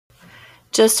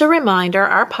Just a reminder,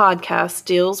 our podcast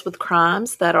deals with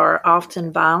crimes that are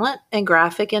often violent and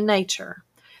graphic in nature,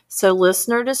 so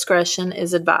listener discretion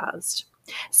is advised.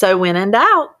 So when in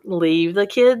doubt, leave the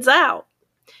kids out.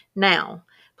 Now,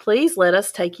 please let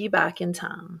us take you back in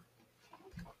time.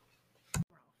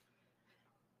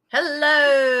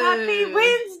 Hello! Happy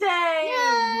Wednesday!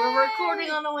 Yay! We're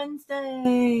recording on a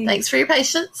Wednesday. Thanks for your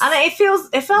patience. I mean,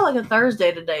 it felt like a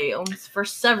Thursday today for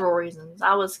several reasons.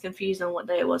 I was confused on what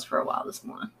day it was for a while this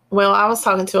morning. Well, I was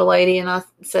talking to a lady and I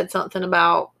said something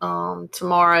about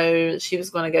tomorrow she was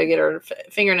going to go get her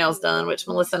fingernails done, which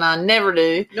Melissa and I never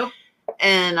do. Nope.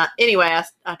 And anyway,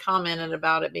 I commented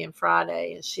about it being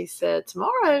Friday, and she said,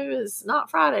 tomorrow is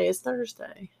not Friday, it's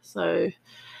Thursday. So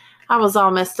I was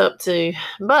all messed up too.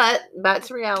 But back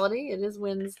to reality, it is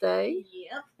Wednesday.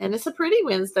 Yep. And it's a pretty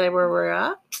Wednesday where we're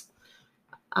at,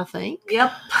 I think.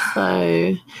 Yep.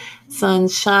 So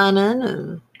sun's shining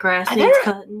and grass needs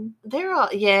cutting. They're all,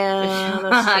 yeah.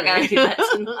 That's I gotta do that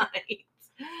tonight.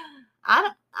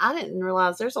 I didn't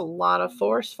realize there's a lot of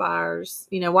forest fires,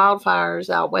 wildfires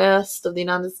out west of the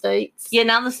United States. Yeah,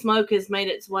 now the smoke has made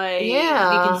its way.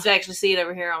 Yeah. You can actually see it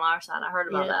over here on our side. I heard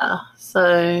about that. So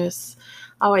it's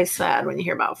always sad when you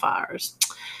hear about fires.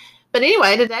 But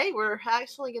anyway, today we're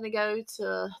actually going to go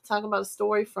to talk about a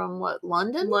story from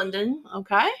London? London.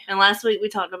 Okay. And last week we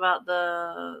talked about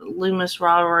the Loomis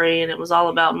robbery, and it was all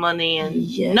about money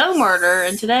and no murder.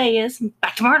 And today is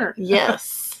back to murder.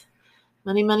 Yes.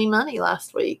 Money, money, money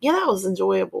last week. Yeah, that was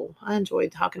enjoyable. I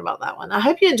enjoyed talking about that one. I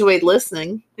hope you enjoyed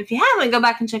listening. If you haven't, go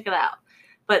back and check it out.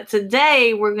 But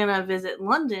today we're going to visit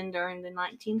London during the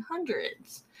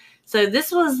 1900s. So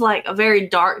this was like a very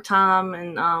dark time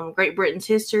in Great Britain's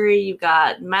history. You've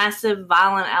got massive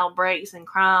violent outbreaks and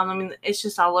crime. I mean, it's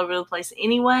just all over the place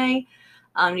anyway.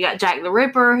 You got Jack the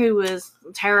Ripper, who was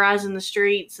terrorizing the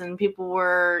streets, and people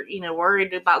were,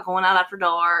 worried about going out after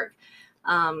dark.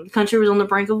 The country was on the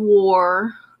brink of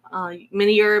war.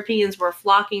 Many Europeans were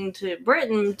flocking to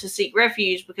Britain to seek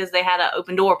refuge because they had an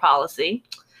open door policy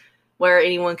where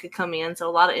anyone could come in. So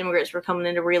a lot of immigrants were coming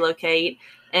in to relocate.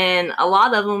 And a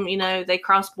lot of them, they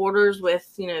crossed borders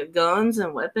with, guns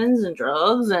and weapons and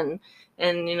drugs and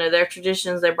their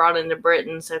traditions they brought into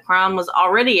Britain. So crime was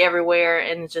already everywhere,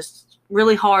 and it's just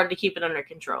really hard to keep it under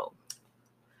control.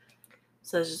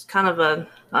 So it's just kind of a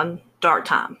dark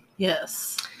time.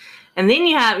 Yes. And then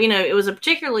you have, it was a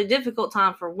particularly difficult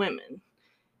time for women.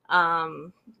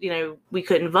 We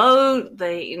couldn't vote.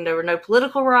 There were no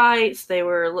political rights. They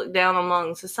were looked down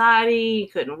among society. You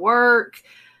couldn't work.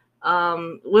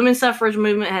 Women's suffrage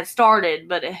movement had started,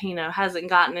 but it, hasn't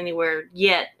gotten anywhere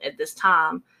yet at this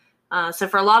time. So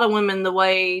for a lot of women, the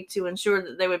way to ensure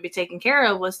that they would be taken care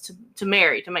of was to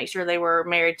marry, to make sure they were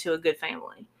married to a good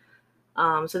family.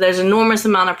 So there's an enormous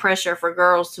amount of pressure for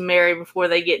girls to marry before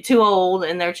they get too old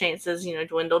and their chances,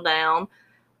 dwindle down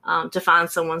to find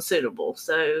someone suitable.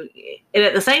 So and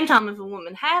at the same time, if a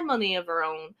woman had money of her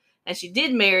own and she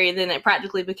did marry, then it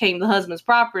practically became the husband's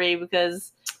property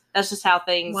because that's just how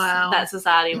things that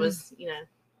society was,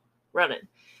 running.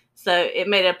 So it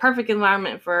made a perfect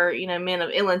environment for, men of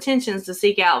ill intentions to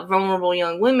seek out vulnerable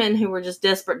young women who were just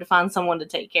desperate to find someone to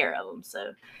take care of them.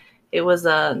 So it was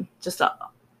just a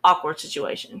awkward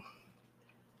situation.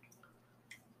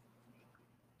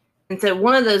 And so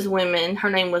one of those women, her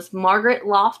name was Margaret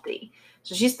Lofty.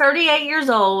 So she's 38 years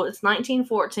old. It's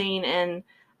 1914. And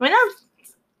I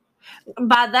mean,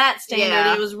 by that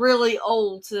standard, it was really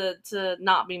old to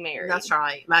not be married. That's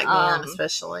right. Back then,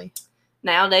 especially.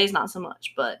 Nowadays, not so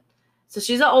much. But so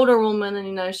she's an older woman,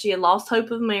 and, she had lost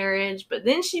hope of marriage. But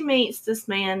then she meets this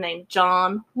man named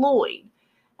John Lloyd.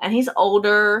 And he's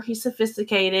older, he's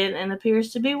sophisticated, and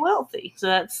appears to be wealthy. So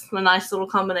that's a nice little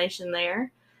combination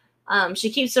there.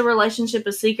 She keeps the relationship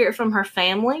a secret from her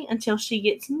family until she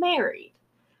gets married.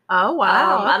 Oh,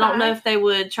 wow. I don't know if they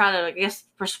would try to,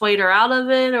 persuade her out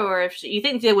of it, or if you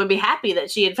think they would be happy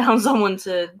that she had found someone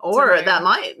to Or that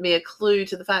might be a clue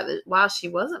to the fact that why she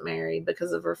wasn't married,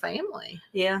 because of her family.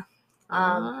 Yeah.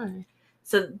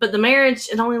 But the marriage,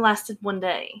 it only lasted one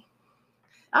day.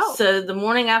 Oh. So the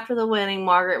morning after the wedding,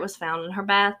 Margaret was found in her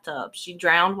bathtub. She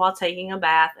drowned while taking a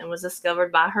bath and was discovered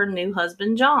by her new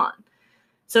husband, John.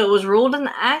 So it was ruled an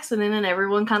accident, and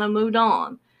everyone kind of moved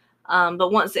on.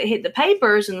 But once it hit the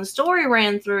papers and the story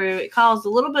ran through, it caused a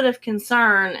little bit of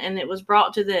concern, and it was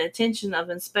brought to the attention of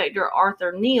Inspector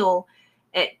Arthur Neal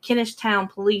at Kentish Town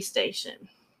Police Station.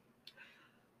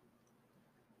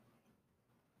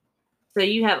 So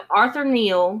you have Arthur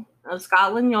Neal of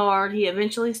Scotland Yard. He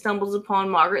eventually stumbles upon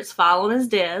Margaret's file on his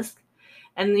desk.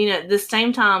 And, at this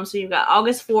same time, so you've got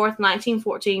August 4th,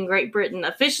 1914, Great Britain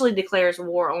officially declares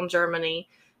war on Germany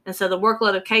And so the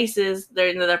workload of cases,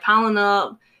 they're piling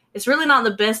up. It's really not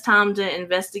the best time to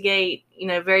investigate,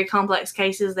 very complex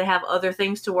cases. They have other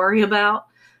things to worry about.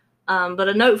 But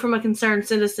a note from a concerned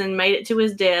citizen made it to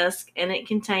his desk, and it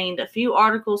contained a few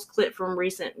articles clipped from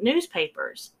recent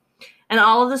newspapers. And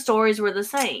all of the stories were the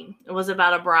same. It was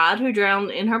about a bride who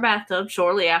drowned in her bathtub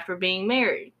shortly after being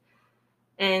married.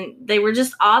 And they were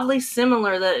just oddly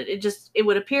similar that it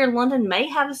would appear London may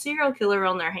have a serial killer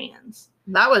on their hands.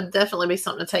 That would definitely be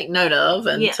something to take note of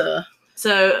and to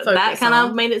So that kind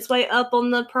of made its way up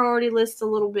on the priority list a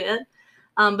little bit.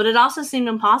 But it also seemed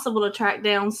impossible to track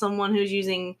down someone who's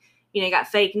using, got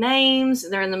fake names.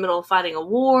 They're in the middle of fighting a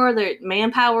war. Their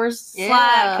manpower's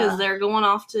slack because they're going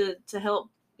off to help,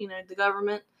 the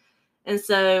government. And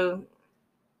so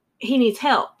he needs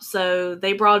help. So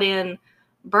they brought in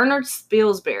Bernard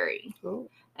Spilsbury. Ooh.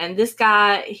 And this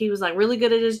guy, he was really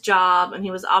good at his job, and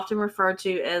he was often referred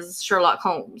to as Sherlock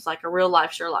Holmes, like a real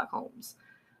life Sherlock Holmes.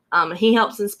 He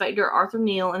helps Inspector Arthur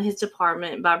Neal and his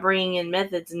department by bringing in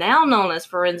methods now known as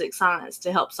forensic science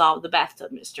to help solve the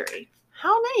bathtub mystery.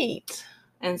 How neat.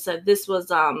 And so this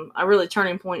was a really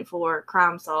turning point for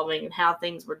crime solving and how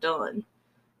things were done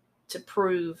to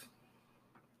prove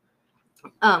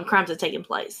crimes had taken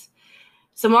place.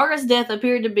 So Margaret's death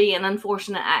appeared to be an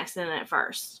unfortunate accident at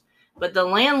first, but the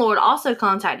landlord also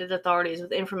contacted authorities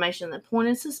with information that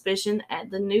pointed suspicion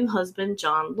at the new husband,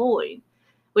 John Lloyd,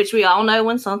 which we all know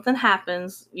when something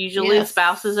happens, usually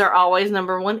spouses are always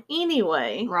number one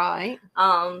anyway. Right.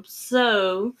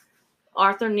 So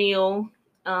Arthur Neal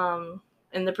and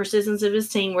the persistence of his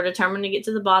team were determined to get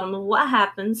to the bottom of what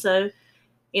happened. So,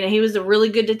 he was a really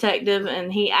good detective,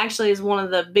 and he actually is one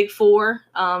of the big four.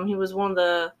 He was one of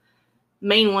the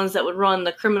main ones that would run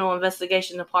the criminal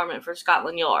investigation department for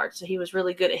Scotland Yard. So he was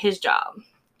really good at his job.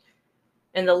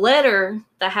 And the letter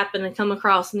that happened to come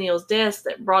across Neal's desk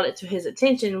that brought it to his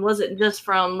attention wasn't just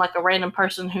from a random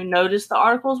person who noticed the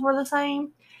articles were the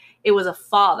same. It was a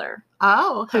father.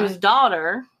 Oh, okay. Whose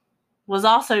daughter was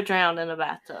also drowned in a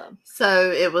bathtub. So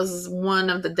it was one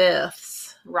of the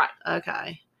deaths. Right.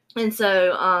 Okay. And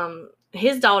so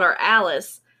his daughter,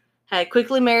 Alice, had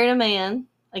quickly married a man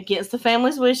against the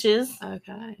family's wishes.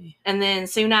 Okay. And then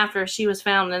soon after, she was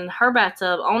found in her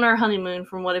bathtub on her honeymoon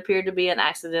from what appeared to be an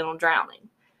accidental drowning.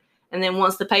 And then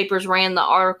once the papers ran the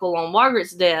article on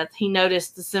Margaret's death, he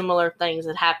noticed the similar things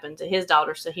that happened to his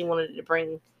daughter, so he wanted to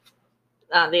bring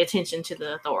the attention to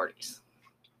the authorities.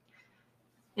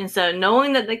 And so,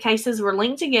 knowing that the cases were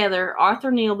linked together,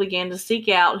 Arthur Neal began to seek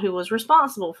out who was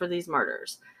responsible for these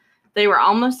murders. They were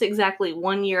almost exactly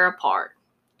 1 year apart.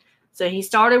 So he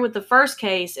started with the first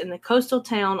case in the coastal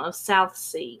town of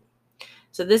Southsea.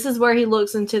 So this is where he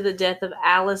looks into the death of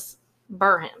Alice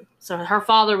Burham. So her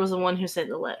father was the one who sent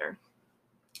the letter.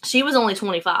 She was only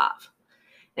 25,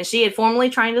 and she had formerly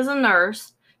trained as a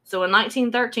nurse. So in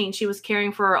 1913, she was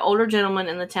caring for an older gentleman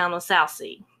in the town of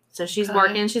Southsea. So she's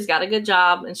working, she's got a good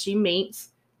job, and she meets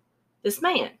this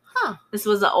man. Huh. This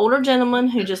was an older gentleman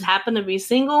who just happened to be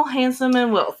single, handsome,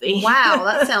 and wealthy. Wow,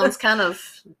 that sounds kind of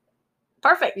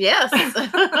perfect. Yes.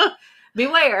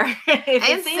 Beware. If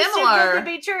it seems similar too good to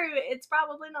be true, it's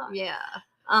probably not. Yeah.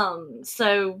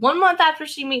 So 1 month after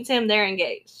she meets him, they're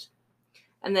engaged.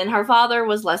 And then her father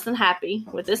was less than happy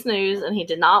with this news, and he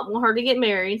did not want her to get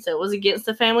married, so it was against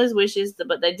the family's wishes,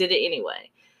 but they did it anyway.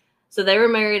 So they were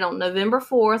married on November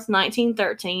 4th,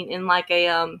 1913, in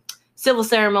a civil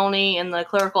ceremony in the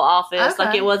clerical office.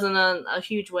 Okay. It wasn't a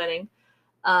huge wedding.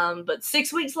 But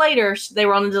 6 weeks later, they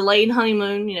were on a delayed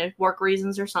honeymoon, work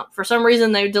reasons or something. For some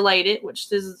reason, they delayed it,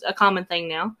 which is a common thing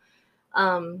now.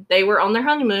 They were on their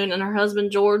honeymoon, and her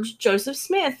husband, George Joseph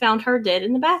Smith, found her dead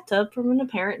in the bathtub from an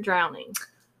apparent drowning.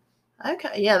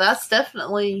 Okay, yeah, that's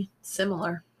definitely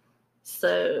similar.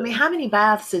 So, how many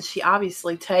baths did she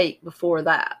obviously take before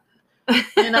that? By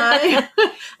the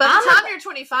time you're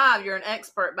 25, you're an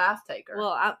expert bath taker.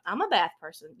 Well, I'm a bath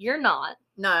person. You're not.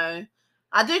 No.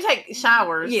 I do take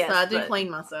showers, yes, so I do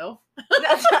clean myself.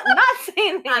 That's not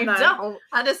saying that you don't.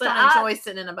 I just don't enjoy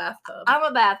sitting in a bathtub. I'm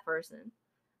a bath person.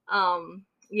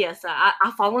 Yes,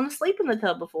 I've fallen asleep in the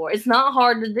tub before. It's not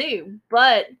hard to do,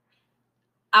 but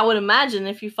I would imagine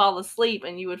if you fall asleep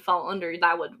and you would fall under,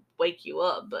 that would wake you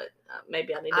up, but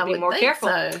maybe I need to be more careful.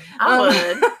 So. I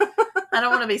would. I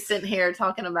don't want to be sitting here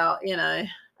talking about, yeah.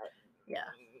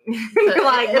 You're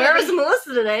where was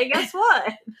Melissa today? Guess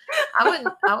what?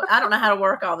 I don't know how to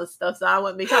work all this stuff, so I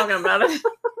wouldn't be talking about it.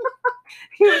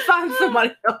 You would find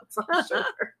somebody else, I'm sure.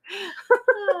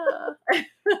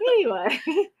 Anyway.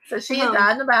 So she had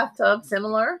died in the bathtub,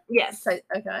 similar? Yes.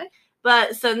 Okay.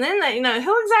 But so then,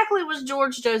 who exactly was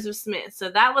George Joseph Smith? So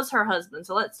that was her husband.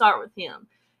 So let's start with him.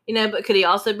 but could he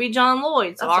also be John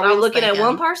Lloyd? So That's what are I we was looking at thinking.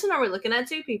 one person or are we looking at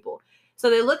two people? So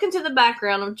they look into the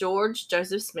background of George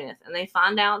Joseph Smith, and they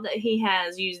find out that he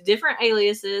has used different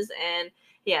aliases and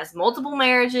he has multiple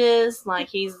marriages. Like,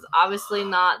 he's obviously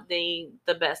not the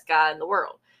best guy in the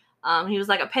world. He was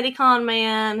like a petty con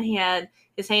man. He had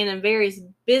his hand in various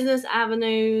business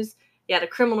avenues. He had a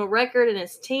criminal record in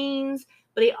his teens,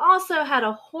 but he also had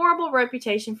a horrible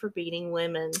reputation for beating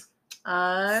women.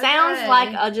 Okay. Sounds like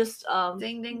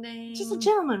ding, ding, ding. just a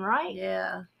gentleman, right?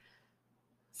 Yeah.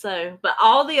 So, but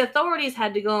all the authorities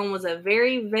had to go on was a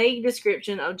very vague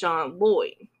description of John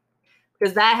Lloyd,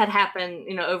 because that had happened,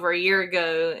 over a year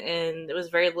ago, and there was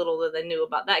very little that they knew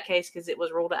about that case because it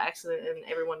was ruled an accident and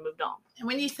everyone moved on. And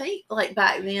when you think, like,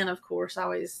 back then, of course, I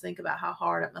always think about how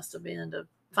hard it must have been to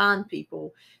find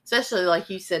people, especially,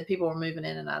 like you said, people were moving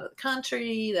in and out of the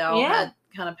country. They all had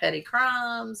kind of petty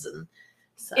crimes, and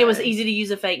so it was easy to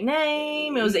use a fake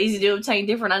name. It was easy to obtain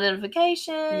different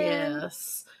identification.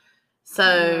 Yes.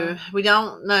 So we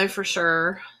don't know for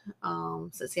sure,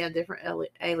 since he had different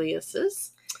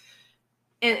aliases.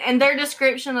 And their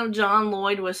description of John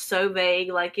Lloyd was so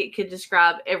vague, like it could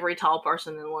describe every tall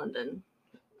person in London.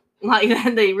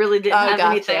 Like, they really didn't have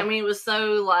anything. I mean, it was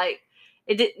so, like,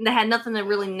 they had nothing to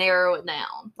really narrow it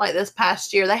down. Like this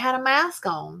past year, they had a mask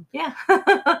on. Yeah.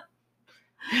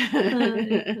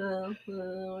 We're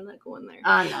not going there.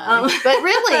 I know. But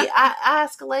really, I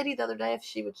asked a lady the other day if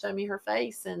she would show me her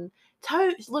face, and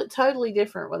looked totally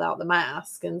different without the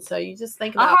mask. And so you just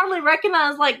think about... I hardly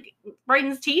recognize, like,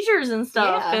 Braden's teachers and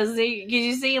stuff, because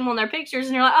you see them on their pictures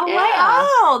and you're like,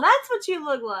 that's what you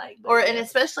look like. But and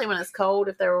especially when it's cold,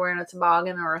 if they were wearing a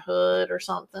toboggan or a hood or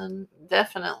something,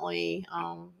 definitely.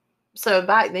 So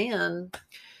back then,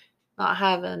 not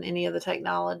having any of the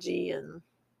technology and...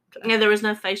 Yeah, there was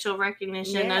no facial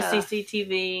recognition, no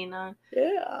CCTV, no.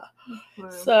 Yeah.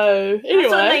 So, anyway.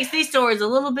 That's what makes these stories a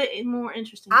little bit more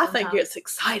interesting. I think it's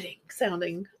exciting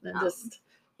sounding than just,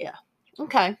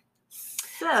 Okay.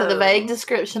 So the vague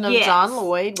description of John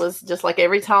Lloyd was just like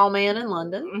every tall man in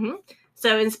London. Mm-hmm.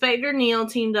 So Inspector Neal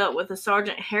teamed up with a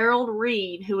Sergeant Harold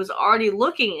Reed, who was already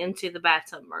looking into the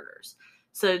bathtub murders.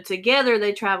 So together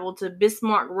they traveled to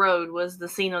Bismarck Road, was the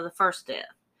scene of the first death.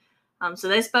 So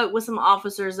they spoke with some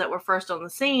officers that were first on the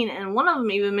scene, and one of them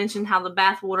even mentioned how the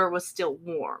bath water was still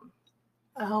warm.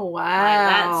 Oh,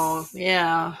 wow.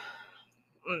 Yeah.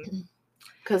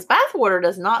 Because bath water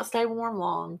does not stay warm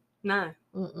long. No.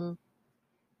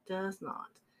 Does not.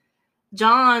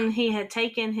 John, he had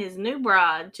taken his new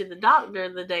bride to the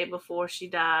doctor the day before she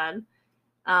died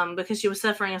because she was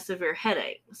suffering a severe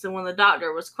headache. So when the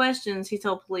doctor was questioned, he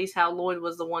told police how Lloyd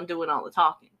was the one doing all the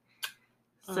talking.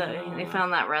 So they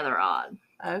found that rather odd.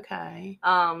 Okay.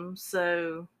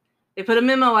 So they put a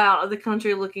memo out of the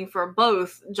country looking for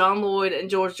both John Lloyd and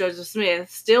George Joseph Smith,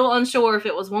 still unsure if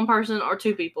it was one person or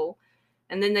two people.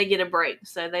 And then they get a break.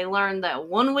 So they learned that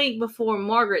 1 week before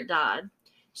Margaret died,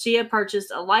 she had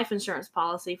purchased a life insurance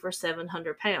policy for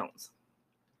 £700,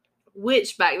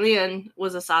 which back then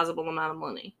was a sizable amount of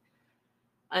money.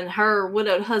 And her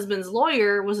widowed husband's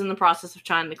lawyer was in the process of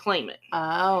trying to claim it.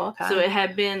 Oh, okay. So it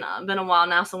had been a while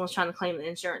now. Someone's trying to claim the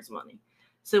insurance money.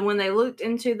 So when they looked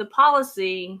into the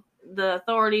policy, the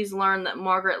authorities learned that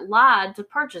Margaret lied to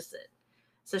purchase it.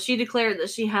 So she declared that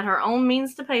she had her own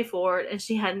means to pay for it, and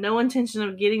she had no intention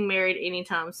of getting married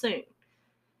anytime soon.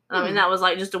 I mean, that was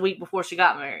like just a week before she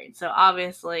got married. So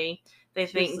obviously they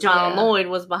think John Lloyd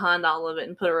was behind all of it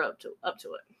and put her up to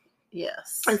it.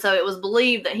 Yes. And so it was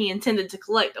believed that he intended to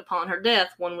collect upon her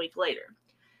death 1 week later.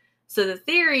 So the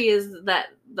theory is that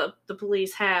the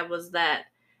police had was that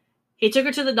he took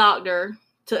her to the doctor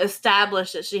to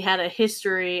establish that she had a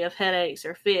history of headaches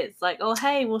or fits. Like, oh,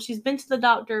 hey, well, she's been to the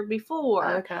doctor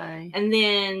before. Okay. And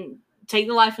then take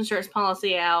the life insurance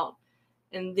policy out.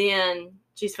 And then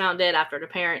she's found dead after an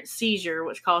apparent seizure,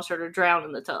 which caused her to drown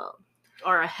in the tub.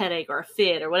 Or a headache or a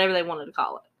fit or whatever they wanted to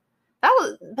call it.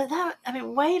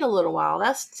 Wait a little while.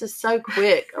 That's just so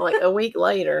quick. Like a week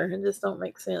later. It just don't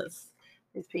make sense.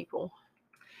 These people.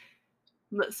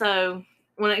 But so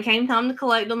when it came time to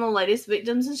collect on the latest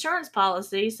victim's insurance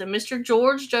policy, so Mr.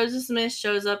 George Joseph Smith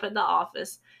shows up at the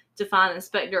office to find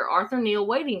Inspector Arthur Neal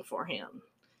waiting for him.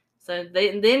 So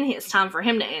then it's time for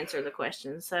him to answer the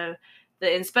question. So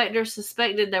the inspector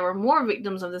suspected there were more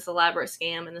victims of this elaborate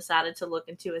scam and decided to look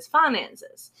into his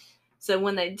finances. So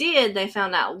when they did, they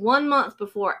found out 1 month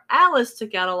before Alice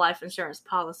took out a life insurance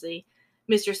policy,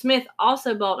 Mr. Smith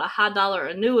also bought a high-dollar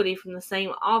annuity from the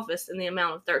same office in the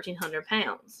amount of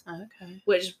 £1,300. Okay.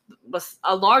 Which was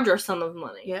a larger sum of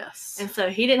money. Yes. And so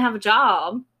he didn't have a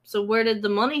job. So where did the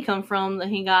money come from that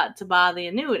he got to buy the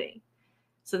annuity?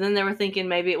 So then they were thinking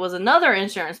maybe it was another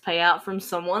insurance payout from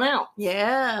someone else.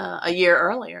 Yeah, a year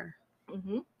earlier.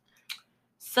 Mm-hmm.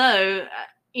 So,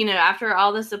 after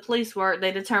all this police work,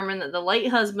 they determined that the late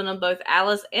husband of both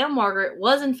Alice and Margaret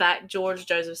was, in fact, George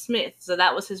Joseph Smith. So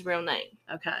that was his real name.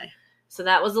 Okay. So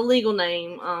that was the legal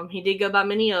name. He did go by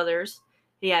many others.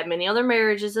 He had many other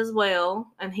marriages as well,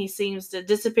 and he seems to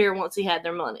disappear once he had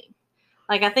their money.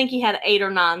 Like, I think he had 8 or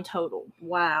 9 total.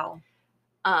 Wow.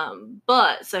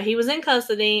 But, so he was in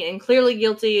custody and clearly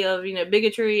guilty of,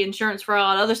 bigotry, insurance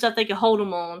fraud, other stuff they could hold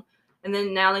him on. And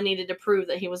then now they needed to prove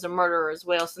that he was a murderer as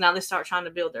well. So now they start trying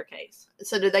to build their case.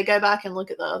 So did they go back and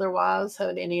look at the other wives?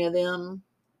 Had any of them?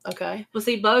 Okay. Well,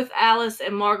 see, both Alice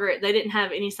and Margaret, they didn't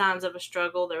have any signs of a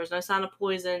struggle. There was no sign of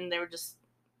poison. They were just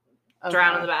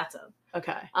drowned in the bathtub.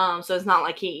 Okay. So it's not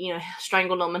like he,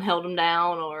 strangled them and held them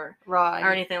down or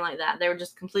anything like that. They were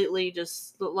just completely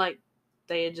just looked like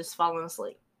they had just fallen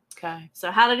asleep. Okay.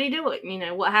 So how did he do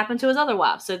it? What happened to his other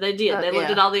wives? So they did. They looked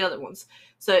at all the other ones.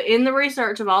 So in the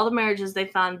research of all the marriages, they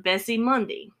found Bessie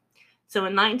Mundy. So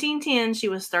in 1910, she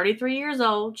was 33 years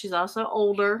old. She's also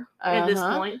older at this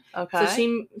point. Okay.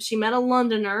 So she met a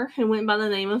Londoner who went by the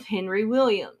name of Henry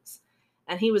Williams.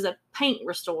 And he was a paint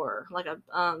restorer, like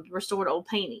restored old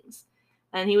paintings.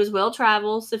 And he was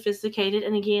well-traveled, sophisticated,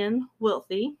 and again,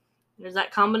 wealthy. There's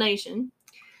that combination.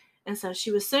 And so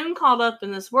she was soon caught up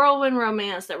in this whirlwind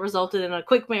romance that resulted in a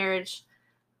quick marriage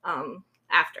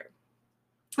after.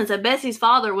 And so Bessie's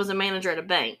father was a manager at a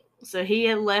bank. So he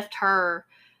had left her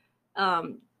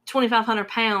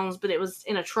 £2,500, but it was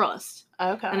in a trust.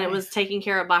 Okay. And it was taken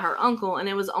care of by her uncle, and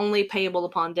it was only payable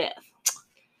upon death.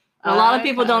 A lot of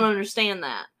people don't understand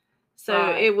that.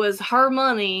 So it was her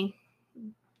money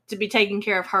to be taking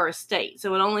care of her estate.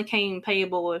 So it only came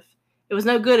payable if it was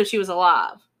no good if she was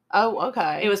alive. Oh,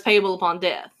 okay. It was payable upon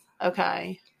death.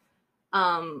 Okay.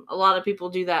 A lot of people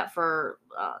do that for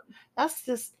that's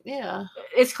just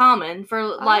it's common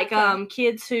for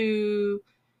kids who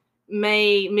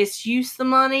may misuse the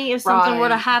money if something were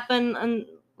to happen, and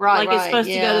it's supposed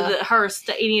to go to her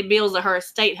estate, any bills that her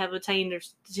estate have obtained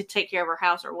to take care of her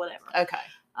house or whatever. Okay.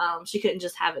 She couldn't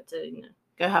just have it to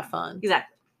go have fun.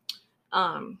 Exactly.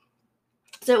 So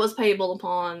it was payable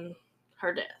upon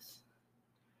her death.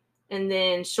 And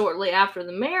then shortly after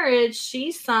the marriage,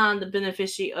 she signed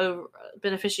the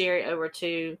beneficiary over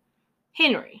to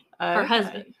Henry, her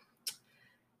husband.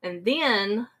 And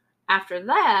then after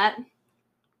that,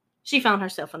 she found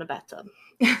herself in a bathtub.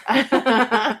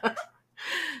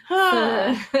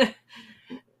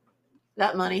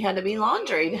 That money had to be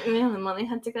laundried. Yeah, the money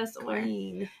had to go somewhere.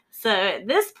 Clean. So at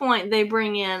this point, they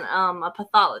bring in a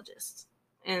pathologist.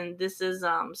 And this is,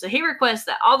 so he requests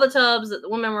that all the tubs that the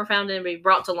women were found in be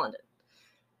brought to London.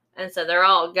 And so they're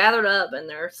all gathered up and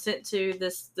they're sent to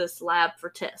this lab for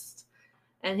tests.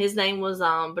 And his name was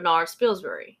Bernard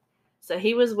Spilsbury. So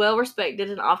he was well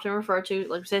respected and often referred to,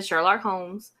 like we said, Sherlock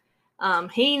Holmes.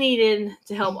 He needed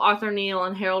to help Arthur Neal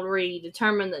and Harold Reed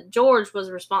determine that George was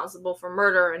responsible for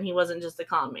murder and he wasn't just a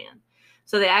con man.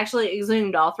 So they actually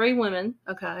exhumed all 3 women.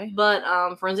 Okay.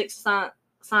 But forensic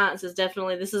science is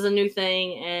definitely, this is a new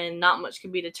thing and not much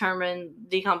could be determined.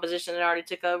 Decomposition had already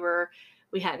took over.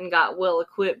 We hadn't got well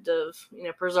equipped of,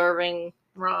 preserving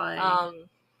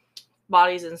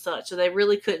bodies and such. So they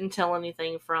really couldn't tell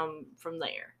anything from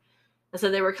there. And so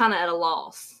they were kind of at a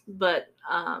loss. But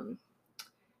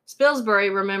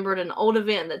Spilsbury remembered an old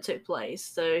event that took place.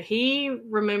 So he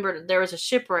remembered there was a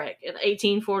shipwreck in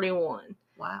 1841.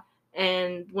 Wow.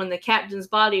 And when the captain's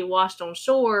body washed on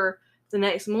shore, the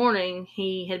next morning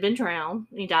he had been drowned.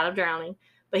 He died of drowning.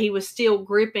 But he was still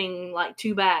gripping like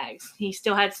 2 bags. He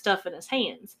still had stuff in his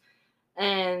hands.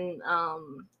 And,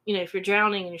 if you're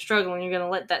drowning and you're struggling, you're going to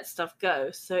let that stuff go.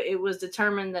 So it was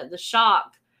determined that the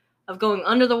shock of going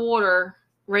under the water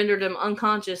rendered him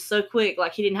unconscious so quick,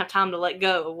 like he didn't have time to let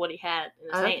go of what he had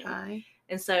in his hand.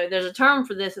 And so there's a term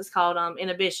for this. It's called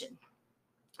inhibition.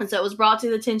 And so it was brought to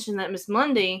the attention that Miss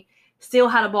Mundy still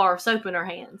had a bar of soap in her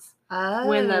hands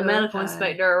when the medical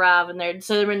inspector arrived. And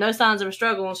so there were no signs of a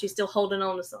struggle, and she's still holding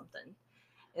on to something.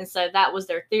 And so that was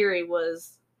their theory,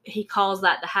 was he caused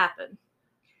that to happen.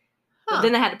 But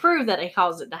then they had to prove that he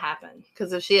caused it to happen.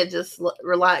 Because if she had just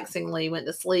relaxingly went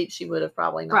to sleep, she would have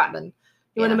probably not been.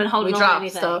 He wouldn't have been holding on to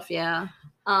anything. Stuff, yeah.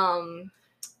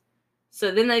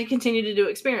 So then they continued to do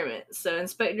experiments. So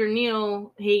Inspector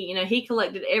Neal, he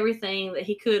collected everything that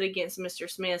he could against Mr.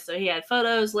 Smith. So he had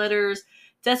photos, letters,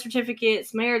 death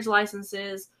certificates, marriage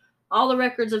licenses, all the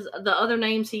records of the other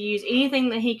names he used, anything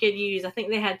that he could use. I think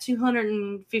they had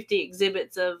 250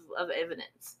 exhibits of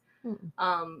evidence.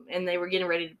 And they were getting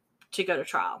ready to go to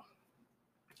trial.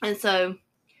 And so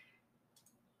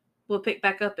we'll pick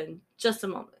back up in just a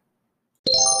moment.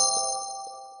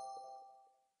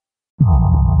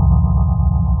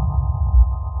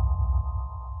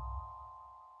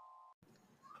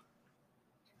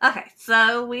 Okay,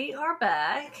 so we are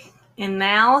back, and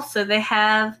now, so they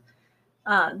have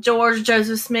George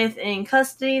Joseph Smith in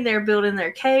custody. They're building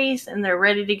their case, and they're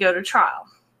ready to go to trial.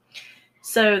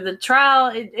 So the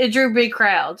trial, it drew big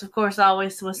crowds. Of course,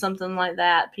 always with something like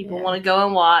that, people want to go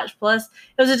and watch. Plus,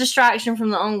 it was a distraction from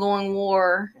the ongoing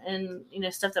war and,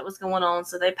 stuff that was going on.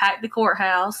 So they packed the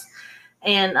courthouse.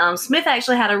 And Smith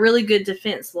actually had a really good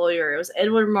defense lawyer. It was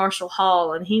Edward Marshall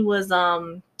Hall, and he was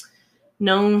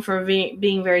known for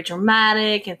being very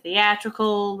dramatic and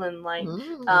theatrical and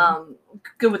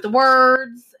good with the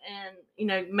words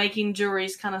and making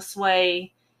juries kind of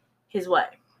sway his way.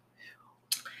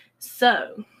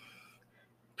 So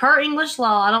per English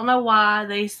law, I don't know why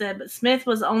they said, but Smith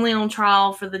was only on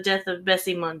trial for the death of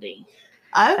Bessie Mundy.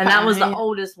 Okay. And that was the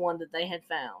oldest one that they had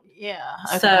found. Yeah.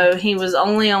 Okay. So he was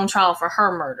only on trial for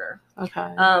her murder.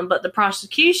 Okay. But the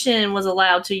prosecution was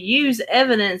allowed to use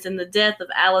evidence in the death of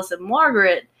Alice and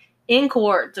Margaret in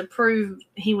court to prove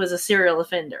he was a serial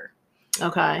offender.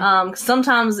 Okay.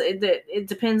 Sometimes it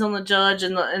depends on the judge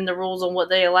and the rules on what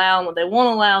they allow and what they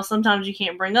won't allow. Sometimes you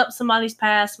can't bring up somebody's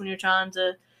past when you're trying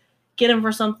to get them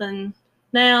for something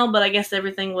now. But I guess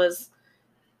everything was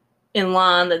in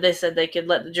line that they said they could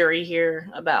let the jury hear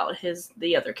about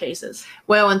the other cases.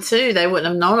 Well, and two, they wouldn't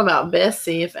have known about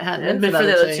Bessie if it hadn't been for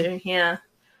the other two. Yeah.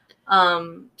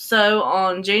 So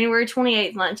on January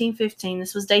 28th, 1915,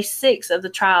 this was day 6 of the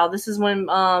trial. This is when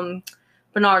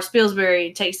Bernard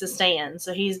Spilsbury takes the stand.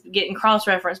 So he's getting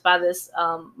cross-referenced by this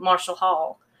Marshall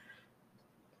Hall.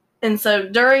 And so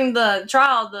during the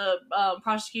trial, the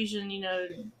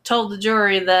prosecution, told the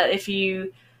jury that if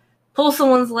you pull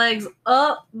someone's legs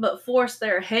up but force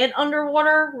their head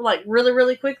underwater, like really,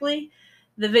 really quickly,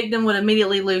 the victim would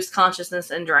immediately lose consciousness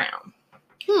and drown.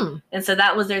 And so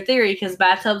that was their theory, because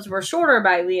bathtubs were shorter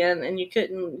back then, and you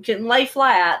couldn't lay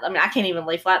flat. I mean, I can't even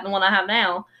lay flat in the one I have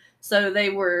now. So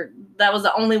that was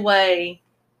the only way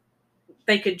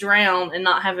they could drown and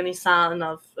not have any sign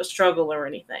of a struggle or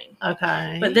anything.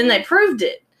 Okay. But then they proved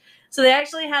it. So they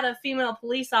actually had a female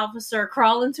police officer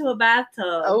crawl into a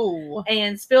bathtub. Oh.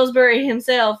 And Spilsbury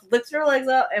himself lifted her legs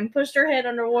up and pushed her head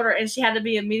underwater, and she had to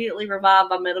be immediately revived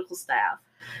by medical staff.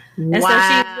 And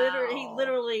so he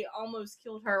literally almost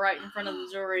killed her right in front of the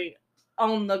jury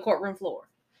on the courtroom floor.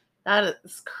 That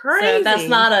is crazy. So that's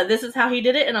not this is how he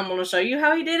did it, and I'm going to show you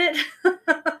how he did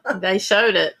it. They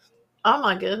showed it. Oh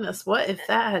my goodness. What if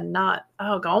that had not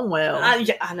gone well?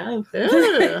 I know.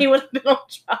 He would have been on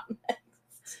trial next.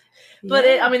 But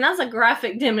that's a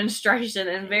graphic demonstration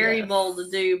and very bold to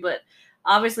do. But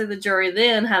obviously the jury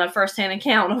then had a firsthand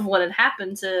account of what had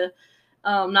happened to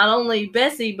not only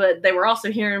Bessie, but they were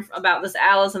also hearing about this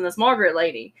Alice and this Margaret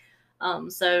lady.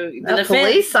 So the defense,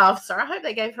 police officer, I hope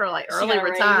they gave her early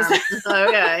retirement.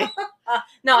 Okay.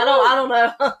 No, I don't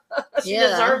know. She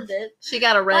deserved it. She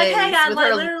got a raise. Hey, I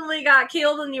literally got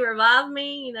killed and you revived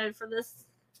me, for this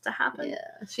to happen. Yeah.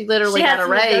 She literally got a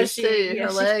raise too.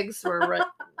 Her legs were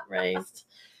raised.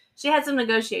 She had some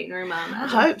negotiating room, I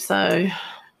imagine. I hope so.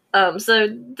 So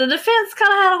the defense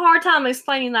kind of had a hard time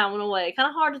explaining that one away. Kind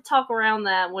of hard to talk around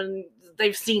that when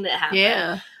they've seen it happen.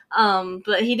 Yeah.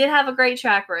 But he did have a great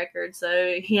track record.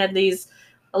 So he had these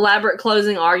elaborate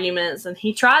closing arguments, and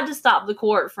he tried to stop the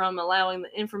court from allowing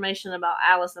the information about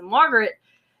Alice and Margaret,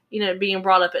 being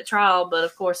brought up at trial. But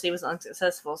of course, he was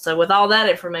unsuccessful. So with all that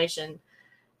information,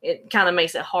 it kind of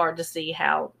makes it hard to see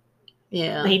how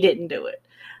he didn't do it.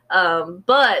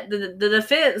 But the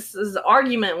defense's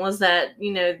argument was that,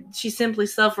 she simply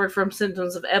suffered from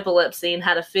symptoms of epilepsy and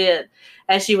had a fit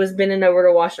as she was bending over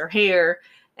to wash her hair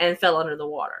and fell under the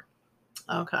water.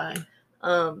 Okay.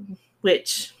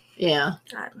 Which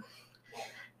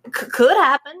could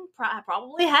happen.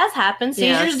 Probably has happened.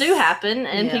 Seizures do happen,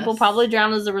 and people probably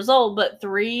drown as a result. But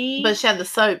she had the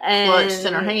soap clutched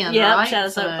in her hand. Yeah, right? She had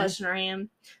the soap clutched in her hand.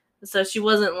 So she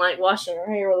wasn't washing her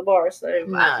hair with a bar. So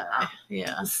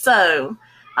So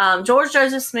George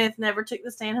Joseph Smith never took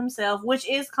the stand himself, which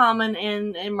is common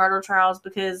in murder trials,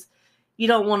 because you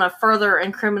don't want to further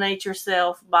incriminate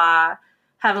yourself by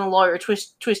having a lawyer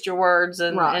twist your words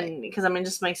and because it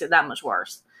just makes it that much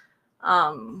worse.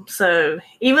 So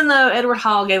even though Edward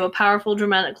Hall gave a powerful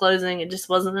dramatic closing, it just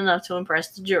wasn't enough to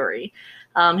impress the jury.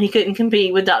 He couldn't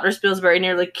compete with Dr. Spilsbury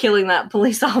nearly killing that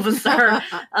police officer,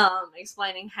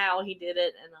 explaining how he did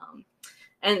it.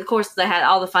 And of course, they had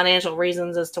all the financial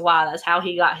reasons as to why that's how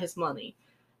he got his money.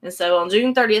 And so on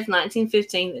June 30th,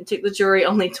 1915, it took the jury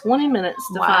only 20 minutes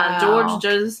to find George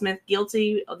Joseph Smith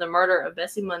guilty of the murder of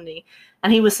Bessie Mundy,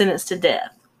 and he was sentenced to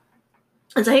death.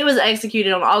 And so he was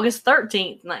executed on August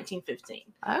 13th, 1915.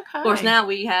 Okay. Of course, now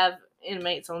we have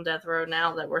inmates on death row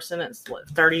now that were sentenced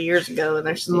 30 years ago, and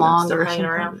they're still hanging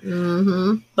around.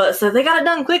 Mm-hmm. But so they got it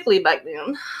done quickly back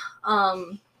then.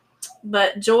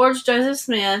 But George Joseph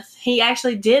Smith, he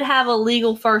actually did have a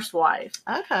legal first wife.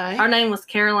 Okay. Her name was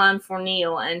Caroline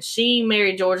Forneal, and she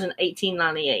married George in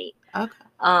 1898. Okay.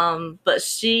 But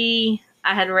she,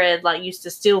 I had read, like, used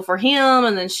to steal for him,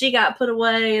 and then she got put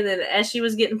away. And then as she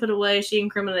was getting put away, she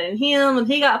incriminated him, and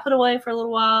he got put away for a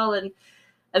little while, and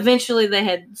eventually they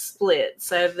had split.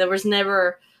 So there was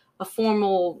never a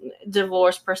formal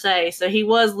divorce per se. So he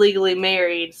was legally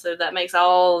married, so that makes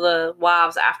all the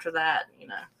wives after that,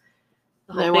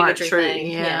 the whole bigotry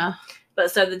thing. Yeah.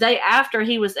 But so the day after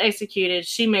he was executed,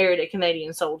 she married a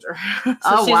Canadian soldier. So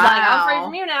oh, she's wow. like, I'm free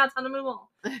from you now. Time to move on.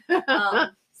 So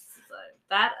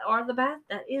that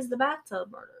is the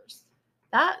bathtub murders.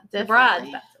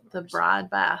 The bride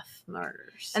bath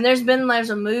murders. And there's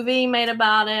a movie made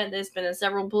about it. There's been in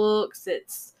several books.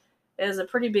 It's a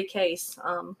pretty big case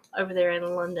over there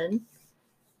in London.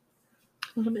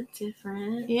 A little bit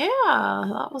different. Yeah,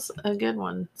 that was a good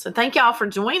one. So thank y'all for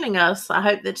joining us. I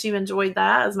hope that you enjoyed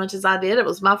that as much as I did. It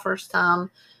was my first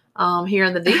time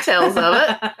hearing the details of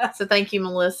it. So thank you,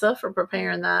 Melissa, for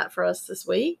preparing that for us this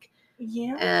week.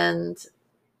 Yeah. And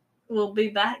we'll be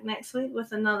back next week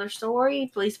with another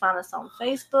story. Please find us on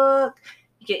Facebook.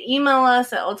 You can email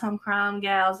us at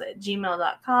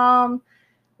oldtimecrimegals@gmail.com.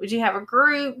 We do have a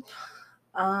group.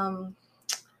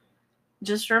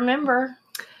 Just remember,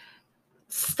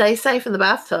 stay safe in the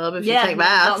bathtub if you take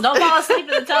baths. Don't fall asleep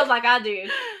in the tub like I do.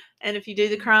 And if you do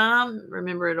the crime,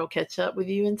 remember it'll catch up with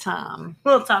you in time.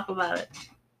 We'll talk about it.